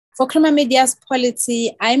For Crema Media's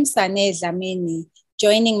Polity, I'm Sane Dlamini.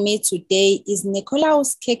 Joining me today is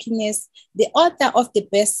Nikolaos Kirkinis, the author of the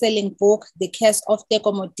best-selling book, The Curse of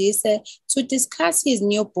Teko Modise, to discuss his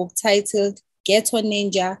new book titled Ghetto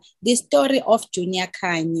Ninja, the story of Junior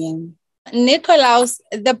Khanye. Nikolaos,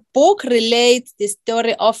 the book relates the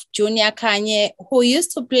story of Junior Khanye, who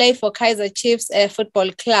used to play for Kaizer Chiefs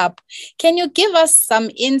Football Club. Can you give us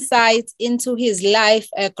some insight into his life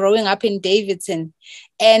growing up in Daveyton?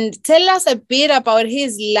 And tell us a bit about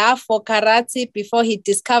his love for karate before he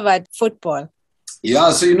discovered football.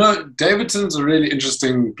 Yeah, so Daveyton's a really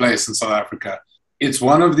interesting place in South Africa. It's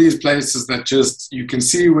one of these places that just, you can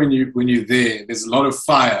see when you're there, there's a lot of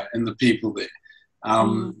fire in the people there.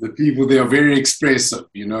 The people there are very expressive.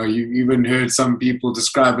 You even heard some people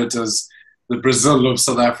describe it as the Brazil of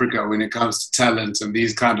South Africa when it comes to talent and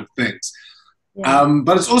these kind of things. Yeah.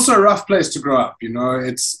 But it's also a rough place to grow up.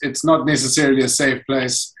 It's not necessarily a safe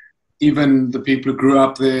place. Even the people who grew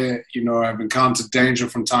up there, have encountered danger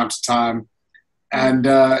from time to time. And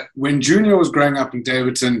when Junior was growing up in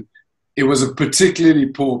Daveyton, it was a particularly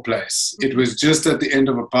poor place. It was just at the end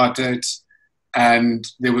of apartheid, and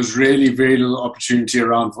there was really very little opportunity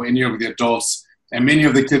around for any of the adults, and many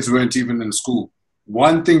of the kids weren't even in school.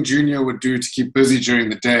 One thing Junior would do to keep busy during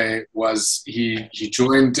the day was he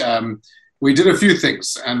joined, we did a few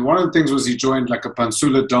things, and one of the things was he joined like a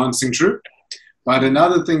Pansula dancing troupe. But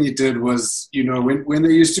another thing he did was, when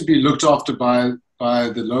they used to be looked after by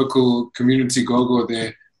the local community gogo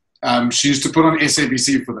there, she used to put on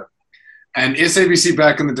SABC for them. And SABC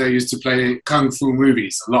back in the day used to play kung fu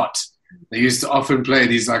movies a lot. They used to often play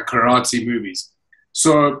these like karate movies.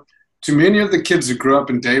 So to many of the kids who grew up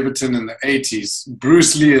in Daveyton in the 80s,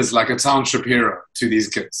 Bruce Lee is like a township hero to these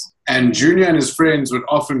kids. And Junior and his friends would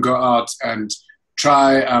often go out and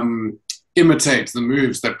try imitate the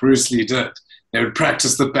moves that Bruce Lee did. They would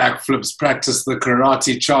practice the backflips, practice the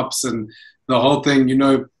karate chops and the whole thing.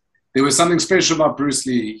 There was something special about Bruce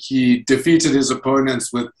Lee. He defeated his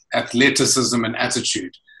opponents with athleticism and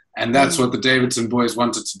attitude. And that's what the Daveyton boys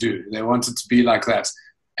wanted to do. They wanted to be like that.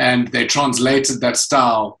 And they translated that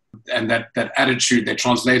style and that attitude, they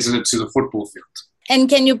translated it to the football field. And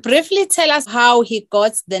can you briefly tell us how he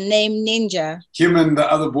got the name Ninja? Him and the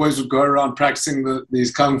other boys would go around practicing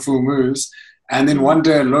these kung fu moves. And then one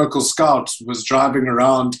day a local scout was driving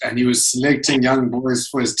around and he was selecting young boys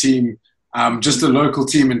for his team, just a local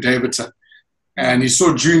team in Daveyton. And he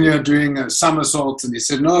saw Junior doing a somersault and he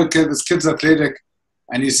said, "No, okay, this kid's athletic."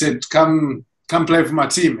 And he said, come play for my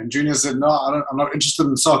team. And Junior said, "No, I'm not interested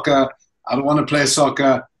in soccer. I don't want to play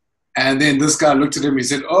soccer." And then this guy looked at him. He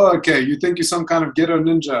said, "Oh, okay, you think you're some kind of ghetto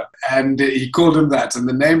ninja." And he called him that. And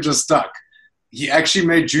the name just stuck. He actually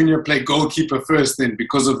made Junior play goalkeeper first then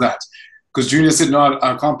because of that. Because Junior said, "No,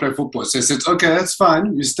 I can't play football." So he said, "Okay, that's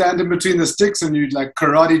fine. You stand in between the sticks and you like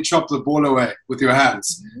karate chop the ball away with your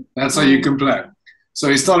hands. That's how you can play." So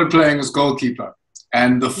he started playing as goalkeeper.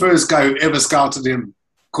 And the first guy who ever scouted him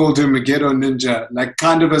called him a ghetto ninja, like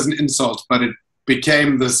kind of as an insult, but it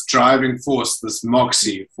became this driving force, this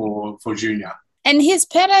moxie for Junior. And his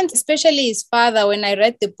parents, especially his father, when I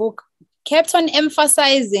read the book, kept on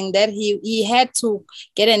emphasizing that he had to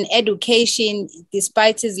get an education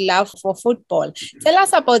despite his love for football. Tell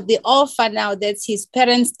us about the offer now that his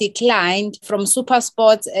parents declined from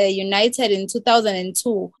SuperSport United in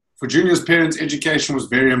 2002. For Junior's parents, education was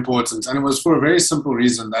very important, and it was for a very simple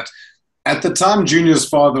reason that at the time Junior's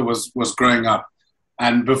father was growing up,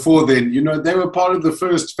 and before then, they were part of the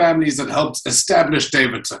first families that helped establish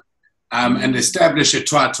Daveyton and establish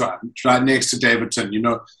Itwatwa right next to Daveyton.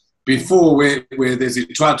 Before where there's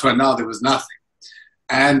Itwatwa now, there was nothing.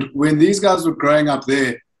 And when these guys were growing up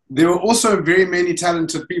there were also very many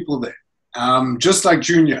talented people there. Just like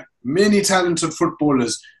Junior, many talented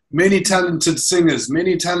footballers, many talented singers,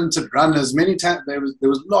 many talented runners, there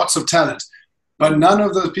was lots of talent. But none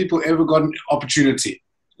of those people ever got an opportunity,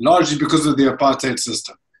 largely because of the apartheid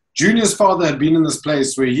system. Junior's father had been in this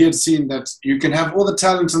place where he had seen that you can have all the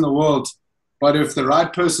talent in the world, but if the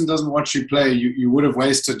right person doesn't watch you play, you would have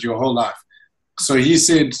wasted your whole life. So he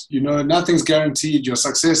said, nothing's guaranteed. Your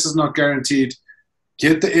success is not guaranteed.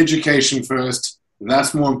 Get the education first.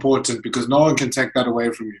 That's more important because no one can take that away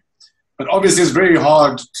from you. But obviously it's very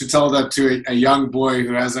hard to tell that to a young boy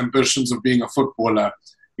who has ambitions of being a footballer.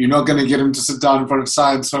 You're not going to get him to sit down in front of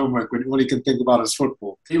science homework when all he can think about is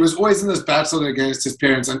football. He was always in this battle against his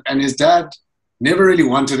parents, and his dad never really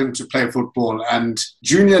wanted him to play football. And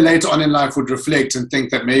Junior later on in life would reflect and think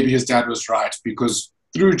that maybe his dad was right, because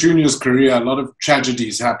through Junior's career, a lot of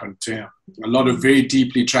tragedies happened to him. A lot of very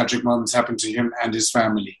deeply tragic moments happened to him and his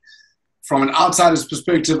family. from an outsider's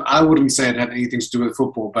perspective, I wouldn't say it had anything to do with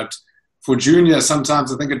football. But for Junior,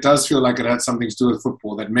 sometimes I think it does feel like it had something to do with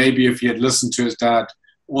football, that maybe if he had listened to his dad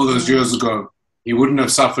all those years ago, he wouldn't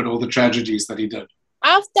have suffered all the tragedies that he did.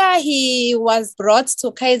 After he was brought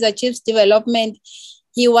to Kaizer Chiefs development,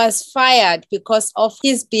 he was fired because of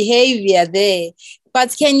his behavior there.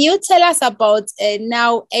 But can you tell us about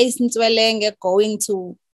now Ace Ntwelenge going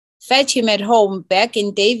to fetch him at home back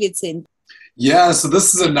in Daveyton? Yeah, so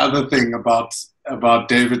this is another thing about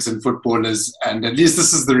Daveyton footballers, and at least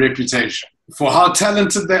this is the reputation. For how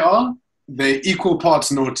talented they are, they're equal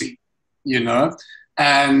parts naughty, you know?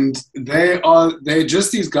 And they're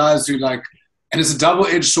just these guys who like, and it's a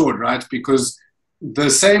double-edged sword, right? Because the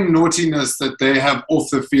same naughtiness that they have off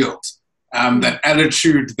the field, that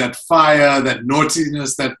attitude, that fire, that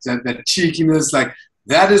naughtiness, that cheekiness, like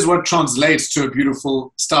that is what translates to a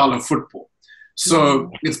beautiful style of football. So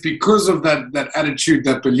it's because of that attitude,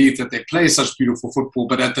 that belief that they play such beautiful football,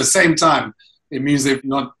 but at the same time, it means they're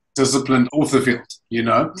not disciplined off the field, you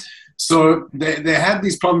know? So they had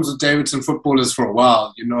these problems with Daveyton footballers for a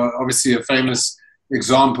while. You know, obviously a famous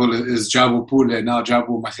example is Jabu Pule, now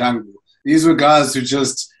Jabu Mahlangu. These were guys who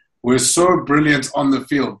just were so brilliant on the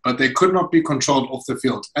field, but they could not be controlled off the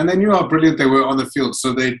field. And they knew how brilliant they were on the field,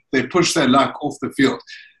 so they pushed their luck off the field.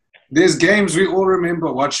 There's games we all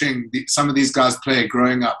remember watching some of these guys play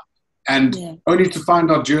growing up, and only to find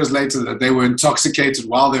out years later that they were intoxicated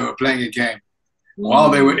while they were playing a game,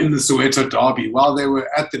 while they were in the Soweto derby, while they were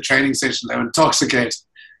at the training session, they were intoxicated.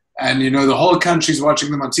 And, you know, the whole country's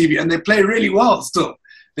watching them on TV, and they play really well still.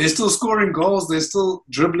 They're still scoring goals, they're still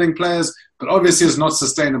dribbling players, but obviously it's not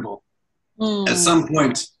sustainable. At some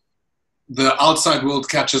point, the outside world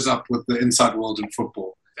catches up with the inside world in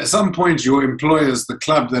football. At some point, your employers, the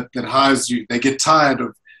club that hires you, they get tired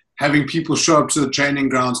of having people show up to the training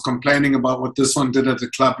grounds complaining about what this one did at the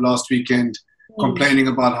club last weekend, complaining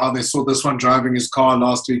about how they saw this one driving his car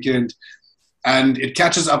last weekend, and it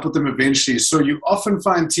catches up with them eventually. So you often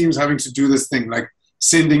find teams having to do this thing, like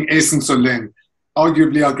sending Ace Ntwelenge,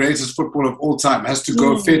 arguably our greatest footballer of all time, has to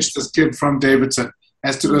go fetch this kid from Daveyton,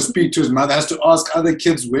 has to go speak to his mother, has to ask other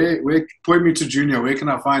kids, where point me to Junior, where can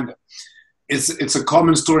I find him? It's a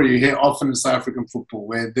common story you hear often in South African football,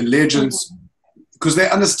 where the legends, because they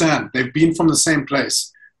understand, they've been from the same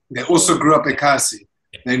place. They also grew up at Kasi.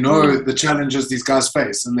 They know the challenges these guys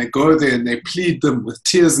face, and they go there and they plead them with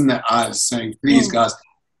tears in their eyes, saying, please guys,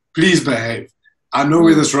 please behave. I know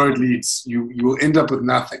where this road leads. You will end up with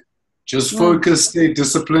nothing. Just focus, stay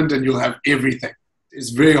disciplined, and you'll have everything. It's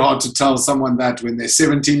very hard to tell someone that when they're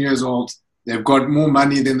 17 years old, they've got more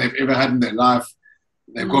money than they've ever had in their life.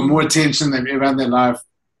 They've got more attention than they've ever had in their life.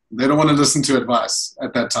 They don't want to listen to advice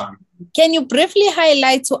at that time. Can you briefly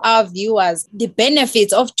highlight to our viewers the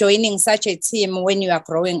benefits of joining such a team when you are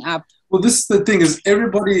growing up? Well, this is the thing, is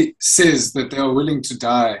everybody says that they are willing to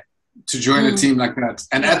die to join a team like that.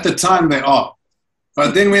 And at the time they are.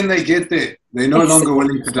 But then when they get there, they're no longer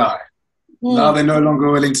willing to die. Now they're no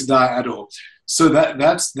longer willing to die at all. So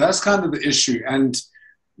that's kind of the issue. And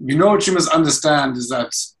you know what you must understand is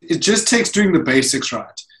that it just takes doing the basics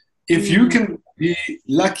right. If you can be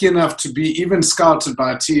lucky enough to be even scouted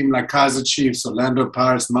by a team like Kaizer Chiefs, Orlando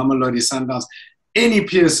Pirates, Mamelodi Sundowns, any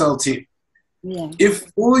PSL team,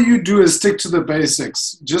 if all you do is stick to the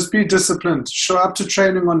basics, just be disciplined, show up to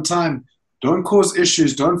training on time, don't cause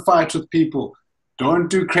issues, don't fight with people, don't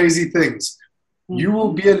do crazy things, you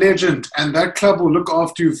will be a legend, and that club will look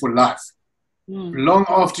after you for life. Long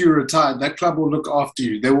after you retire, that club will look after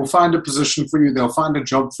you. They will find a position for you. They'll find a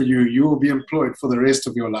job for you. You will be employed for the rest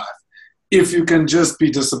of your life if you can just be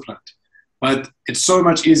disciplined. But it's so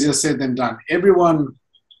much easier said than done. Everyone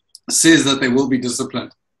says that they will be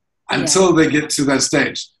disciplined until they get to that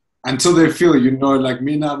stage, until they feel, you know, like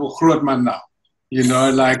me now, now. You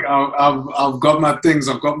know, like I've got my things,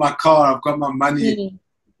 I've got my car, I've got my money.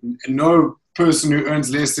 No person who earns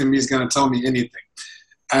less than me is going to tell me anything.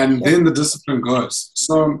 And then the discipline goes.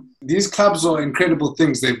 So these clubs are incredible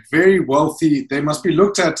things. They're very wealthy. They must be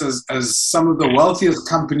looked at as some of the wealthiest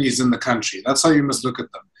companies in the country. That's how you must look at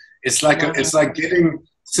them. It's like it's like getting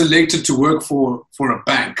selected to work for a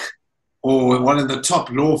bank or one of the top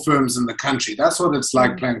law firms in the country. That's what it's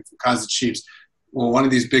like playing for Kaizer Chiefs or one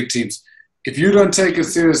of these big teams. If you don't take it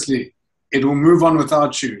seriously, it will move on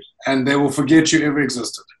without you, and they will forget you ever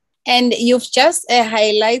existed. And you've just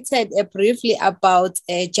highlighted briefly about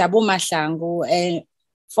Jabu Mahlangu,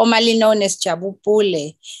 formerly known as Jabu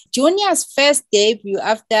Pule. Junior's first debut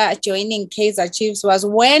after joining Kaizer Chiefs was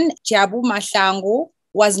when Jabu Mahlangu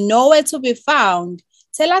was nowhere to be found.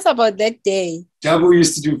 Tell us about that day. Jabu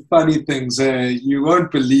used to do funny things. You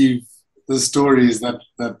won't believe the stories that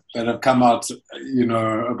have come out, you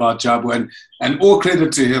know, about Jabu, and all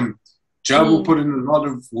credit to him. Jabu put in a lot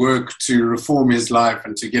of work to reform his life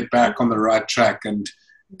and to get back on the right track. And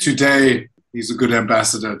today, he's a good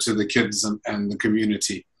ambassador to the kids and the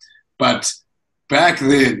community. But back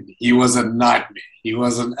then, he was a nightmare. He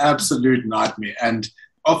was an absolute nightmare. And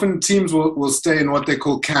often teams will stay in what they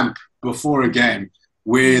call camp before a game,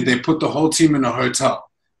 where they put the whole team in a hotel.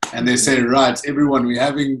 And they say, right, everyone, we're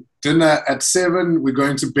having dinner at 7, we're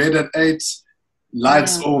going to bed at 8,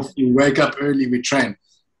 lights off, you wake up early, we train.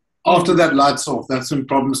 After that lights off, that's when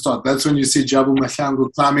problems start. That's when you see Jabu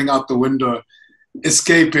Mahlangu climbing out the window,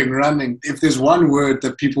 escaping, running. If there's one word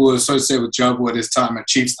that people will associate with Jabu at his time at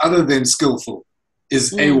Chiefs, other than skillful,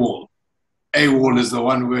 is AWOL. AWOL is the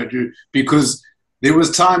one word, because there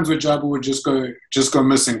was times where Jabu would just go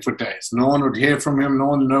missing for days. No one would hear from him. No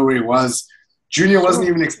one would know where he was. Junior wasn't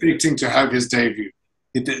even expecting to have his debut.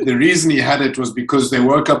 The reason he had it was because they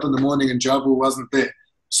woke up in the morning and Jabu wasn't there.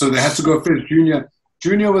 So they had to go fetch Junior.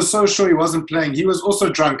 Junior was so sure he wasn't playing. He was also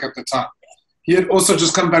drunk at the time. He had also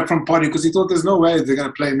just come back from party because he thought there's no way they're going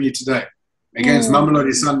to play me today. Against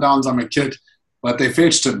Mamelodi Sundowns, I'm a kid. But they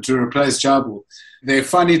fetched him to replace Jabu. They're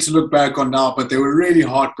funny to look back on now, but they were really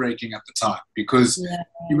heartbreaking at the time because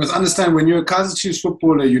you must understand, when you're a Kaizer Chiefs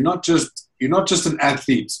footballer, you're not just an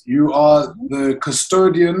athlete. You are the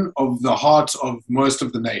custodian of the heart of most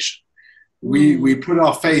of the nation. We put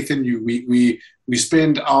our faith in you. We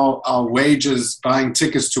spend our wages buying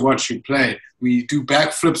tickets to watch you play. We do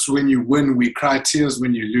backflips when you win. We cry tears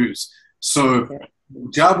when you lose. So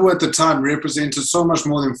Jabu at the time represented so much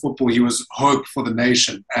more than football. He was hope for the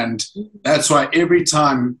nation. And that's why every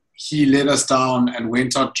time he let us down and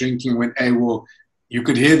went out drinking, went AWOL, you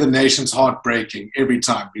could hear the nation's heart breaking every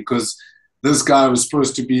time, because this guy was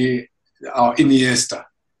supposed to be our Iniesta.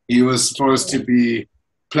 He was supposed to be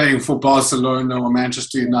playing for Barcelona or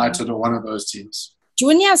Manchester United or one of those teams.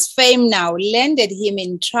 Junior's fame now landed him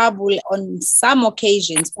in trouble on some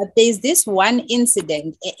occasions, but there's this one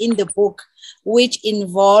incident in the book which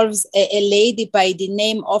involves a lady by the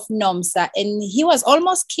name of Nomsa, and he was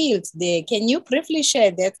almost killed there. Can you briefly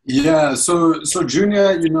share that? Yeah, so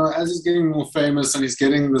Junior, you know, as he's getting more famous and he's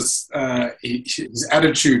getting this, his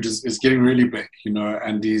attitude is getting really big, you know,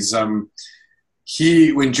 and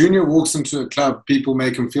when Junior walks into a club, people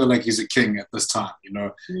make him feel like he's a king at this time, you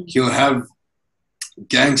know. He'll have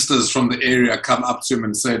gangsters from the area come up to him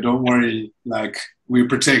and say, don't worry, like, we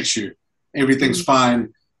protect you. Everything's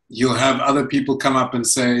fine. You'll have other people come up and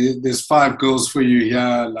say, there's 5 girls for you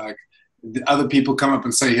here. Like, the other people come up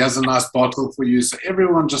and say, he has a nice bottle for you. So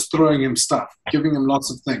everyone just throwing him stuff, giving him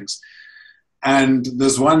lots of things. And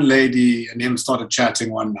this one lady and him started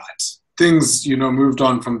chatting one night. Things, you know, moved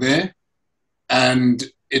on from there. And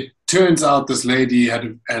it turns out this lady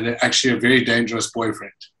had actually a very dangerous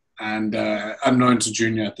boyfriend, and unknown to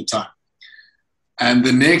Junior at the time. And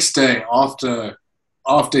the next day,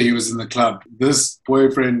 after he was in the club, this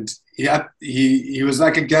boyfriend, he was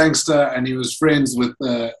like a gangster, and he was friends with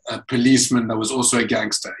a policeman that was also a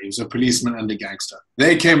gangster. He was a policeman and a gangster.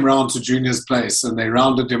 They came round to Junior's place and they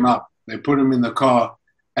rounded him up. They put him in the car.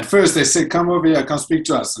 At first they said, come over here, come speak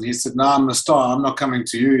to us. And he said, I'm a star, I'm not coming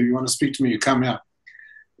to you. You want to speak to me, you come here.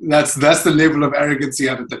 That's the level of arrogance he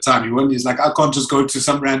had at the time. He's like, I can't just go to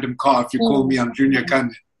some random car if you call me, I'm Junior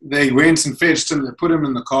Khanye. They went and fetched him, they put him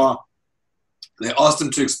in the car. They asked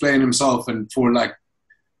him to explain himself, and for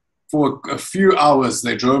a few hours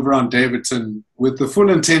they drove around Daveyton with the full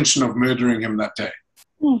intention of murdering him that day.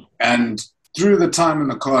 And through the time in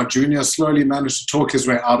the car, Junior slowly managed to talk his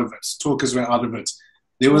way out of it.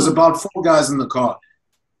 There was about 4 guys in the car.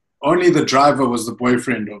 Only the driver was the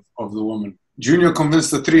boyfriend of the woman. Junior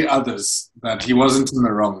convinced the 3 others that he wasn't in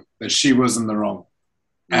the wrong, that she was in the wrong.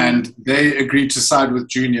 And they agreed to side with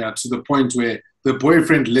Junior to the point where the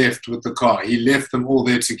boyfriend left with the car. He left them all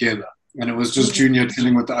there together. And it was just Junior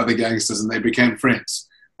dealing with the other gangsters, and they became friends.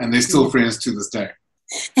 And they're still friends to this day.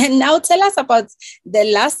 And now tell us about the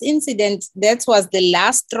last incident that was the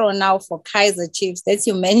last straw now for Kaizer Chiefs that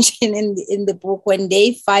you mentioned in the book, when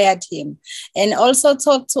they fired him. And also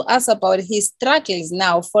talk to us about his struggles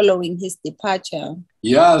now following his departure.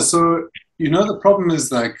 Yeah, so, you know, the problem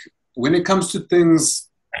is, like, when it comes to things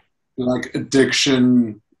like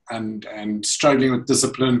addiction and struggling with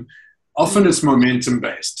discipline, often it's momentum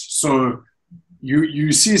based. So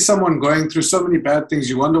you see someone going through so many bad things,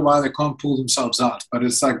 you wonder why they can't pull themselves out. But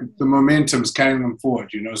it's like the momentum's carrying them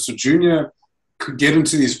forward, you know. So Junior could get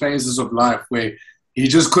into these phases of life where he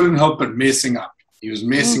just couldn't help but messing up. He was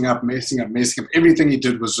messing up. Everything he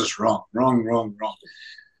did was just wrong.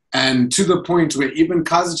 And to the point where even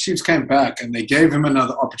Kaizer Chiefs came back and they gave him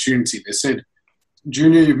another opportunity. They said,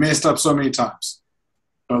 Junior, you've messed up so many times,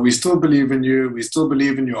 but we still believe in you. We still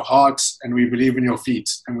believe in your heart, and we believe in your feet,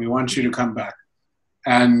 and we want you to come back.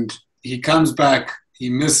 And he comes back. He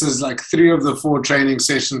misses like 3 of the 4 training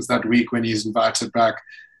sessions that week when he's invited back.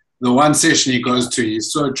 The one session he goes to,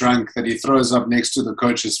 he's so drunk that he throws up next to the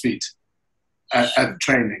coach's feet at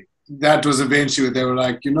training. That was eventually they were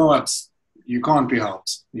like, you know what? You can't be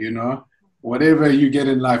helped, you know? Whatever you get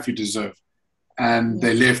in life, you deserve. And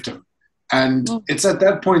they left him. And it's at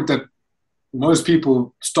that point that most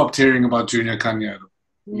people stopped hearing about Junior Khanye.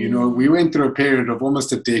 You know, we went through a period of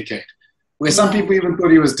almost a decade where some people even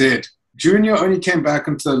thought he was dead. Junior only came back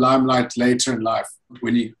into the limelight later in life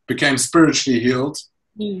when he became spiritually healed.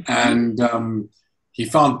 And he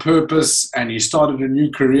found purpose, and he started a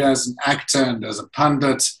new career as an actor and as a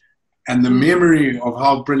pundit. And the memory of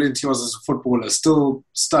how brilliant he was as a footballer is still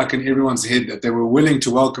stuck in everyone's head, that they were willing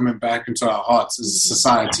to welcome him back into our hearts as a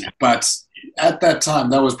society. But at that time,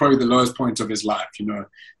 that was probably the lowest point of his life. You know,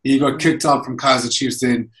 he got kicked out from Kaizer Chiefs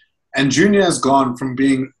then. And Junior has gone from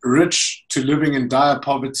being rich to living in dire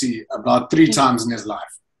poverty about 3 times in his life,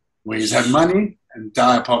 where he's had money and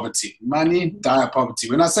dire poverty. Money, dire poverty.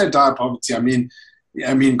 When I say dire poverty, I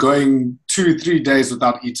mean going 2-3 days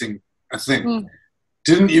without eating a thing.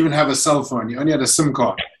 Didn't even have a cell phone. He only had a SIM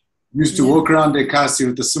card. Used to walk around Ekasi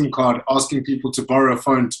with the SIM card, asking people to borrow a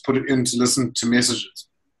phone to put it in to listen to messages.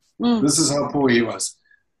 This is how poor he was.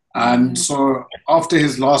 And so after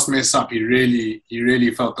his last mess up, he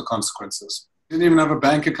really felt the consequences. Didn't even have a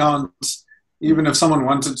bank account. Even if someone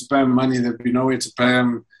wanted to pay him money, there'd be no way to pay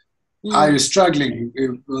him. I was struggling.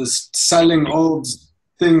 It was selling old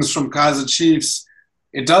things from Kaizer Chiefs.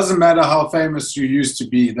 It doesn't matter how famous you used to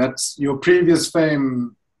be. That's your previous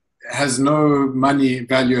fame has no money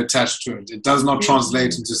value attached to it. It does not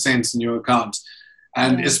translate into cents in your account.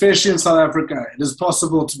 And especially in South Africa, it is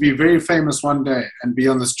possible to be very famous one day and be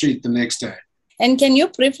on the street the next day. And can you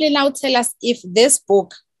briefly now tell us if this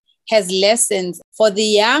book has lessons for the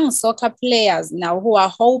young soccer players now who are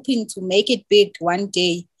hoping to make it big one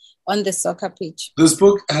day on the soccer pitch? This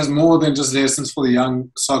book has more than just lessons for the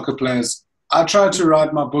young soccer players. I try to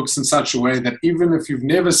write my books in such a way that even if you've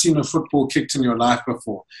never seen a football kicked in your life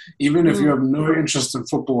before, even if you have no interest in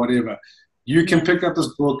football, whatever, you can pick up this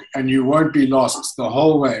book and you won't be lost the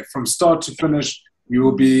whole way. From start to finish, you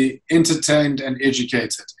will be entertained and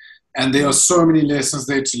educated. And there are so many lessons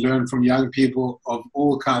there to learn from young people of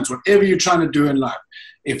all kinds, whatever you're trying to do in life.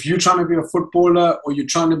 If you're trying to be a footballer, or you're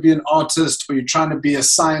trying to be an artist, or you're trying to be a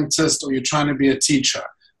scientist, or you're trying to be a teacher,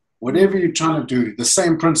 whatever you're trying to do, the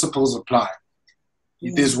same principles apply.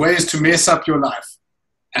 There's ways to mess up your life,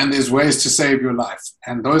 and there's ways to save your life.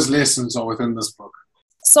 And those lessons are within this book.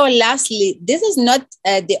 So lastly, this is not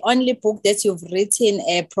the only book that you've written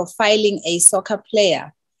profiling a soccer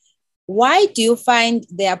player. Why do you find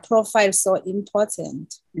their profile so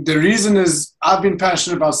important? The reason is I've been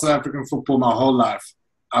passionate about South African football my whole life.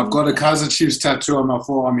 I've got a Kaizer Chiefs tattoo on my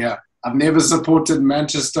forearm here. I've never supported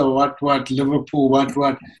Manchester, Liverpool,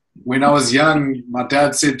 When I was young, my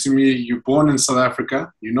dad said to me, "You're born in South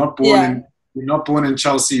Africa. You're not born in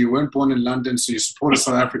Chelsea. You weren't born in London, so you support a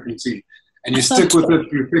South African team. And you stick with it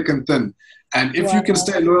through thick and thin. And if you can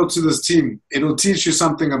stay loyal to this team, it'll teach you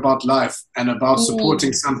something about life and about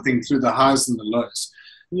supporting something through the highs and the lows."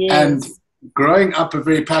 And growing up a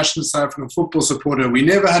very passionate South African football supporter, we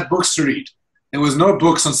never had books to read. There was no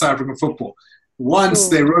books on South African football. Once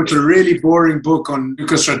they wrote a really boring book on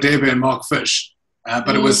Lucas Radebe and Mark Fish.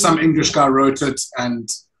 But it was some English guy wrote it, and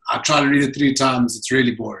I tried to read it 3 times. It's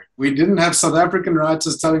really boring. We didn't have South African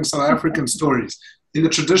writers telling South African stories. In the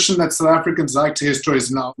tradition that South Africans like to hear stories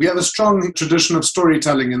now, we have a strong tradition of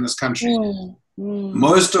storytelling in this country.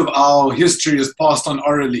 Most of our history is passed on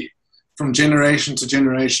orally from generation to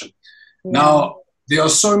generation. Now, there are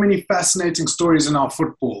so many fascinating stories in our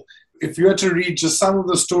football. If you had to read just some of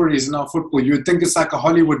the stories in our football, you would think it's like a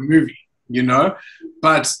Hollywood movie, you know?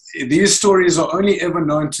 But these stories are only ever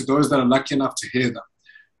known to those that are lucky enough to hear them.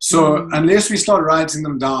 So unless we start writing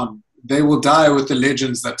them down, they will die with the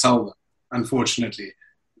legends that tell them, unfortunately.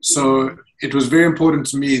 So it was very important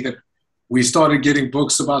to me that we started getting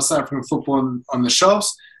books about South African football on the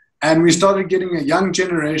shelves, and we started getting a young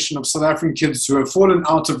generation of South African kids who have fallen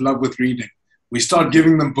out of love with reading. We start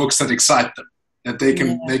giving them books that excite them, that they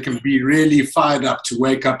can be really fired up to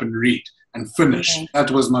wake up and read and finish. That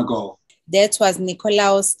was my goal. That was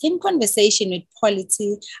Nikolaos in conversation with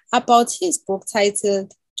Polity about his book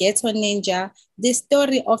titled Ghetto Ninja, The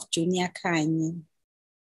Story of Junior Khanye.